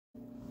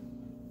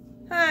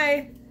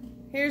Hi,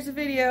 here's a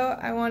video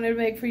I wanted to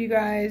make for you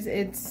guys.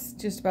 It's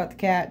just about the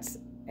cats,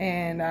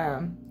 and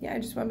yeah, I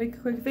just want to make a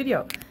quick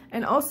video.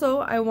 And also,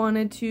 I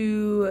wanted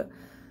to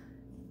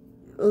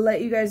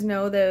let you guys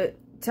know that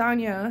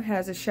Tanya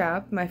has a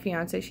shop, my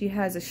fiance, she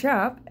has a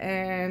shop,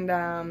 and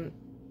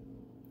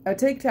a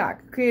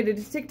TikTok, created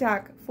a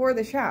TikTok for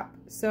the shop.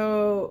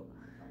 So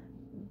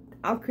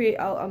I'll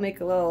make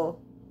a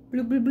little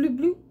bloop bloop bloop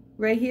bloop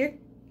right here.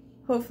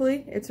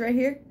 Hopefully it's right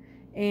here.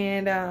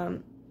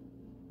 And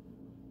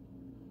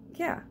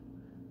yeah,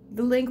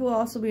 the link will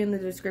also be in the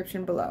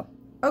description below.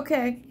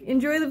 Okay,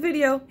 enjoy the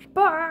video.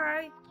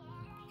 Bye.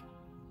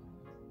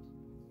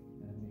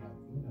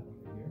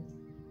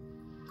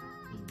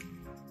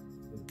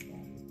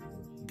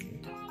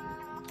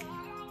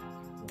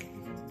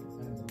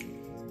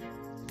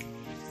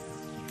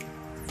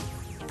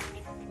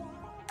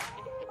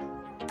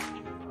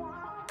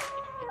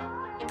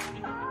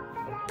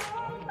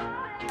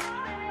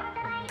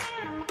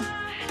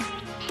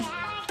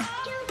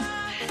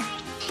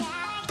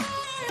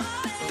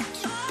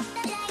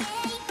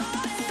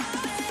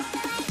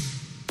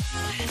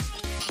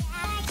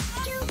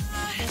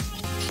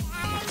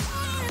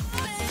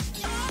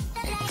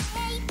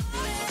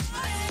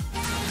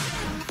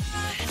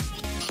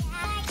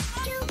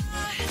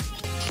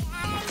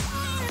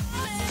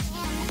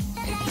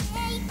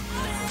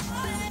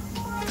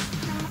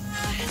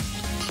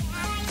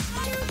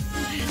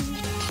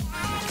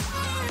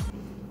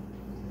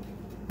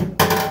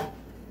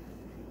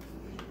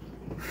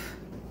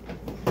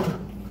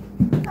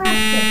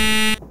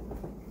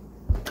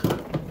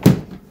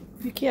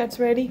 Your cat's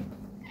ready.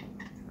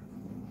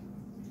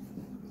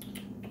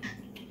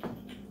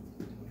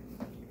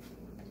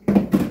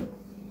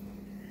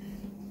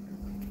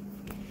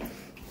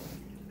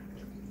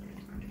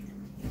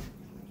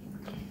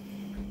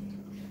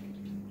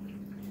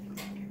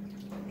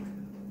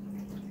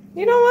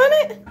 You don't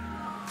want it?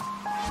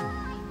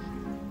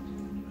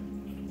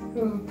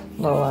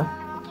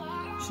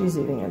 Lola. She's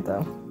eating it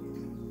though.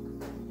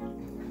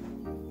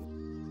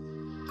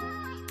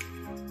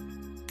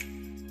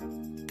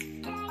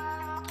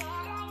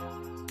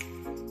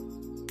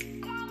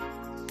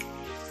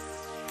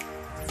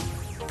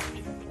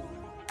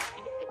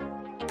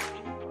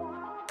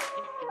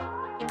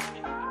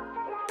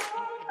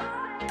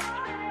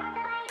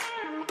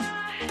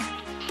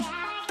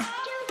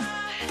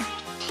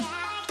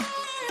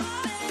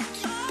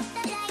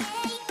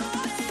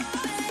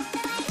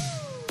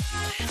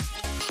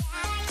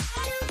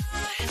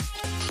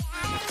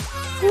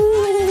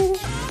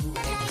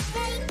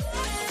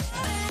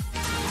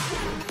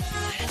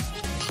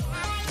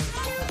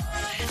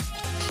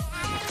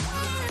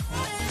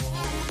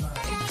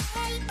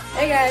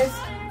 Hey guys,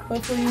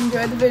 hopefully you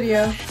enjoyed the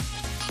video.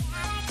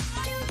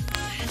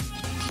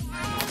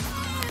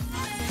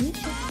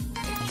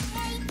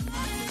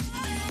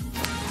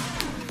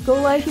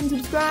 Go like and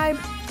subscribe,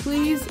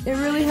 please. It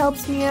really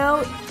helps me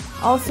out.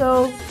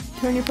 Also,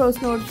 turn your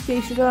post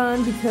notifications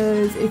on,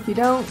 because if you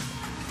don't,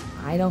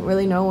 I don't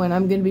really know when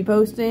I'm going to be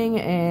posting,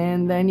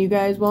 and then you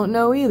guys won't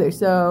know either.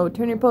 So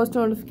turn your post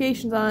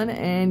notifications on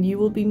and you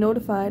will be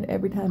notified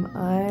every time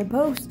I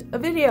post a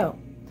video.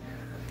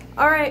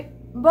 Alright,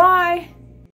 bye!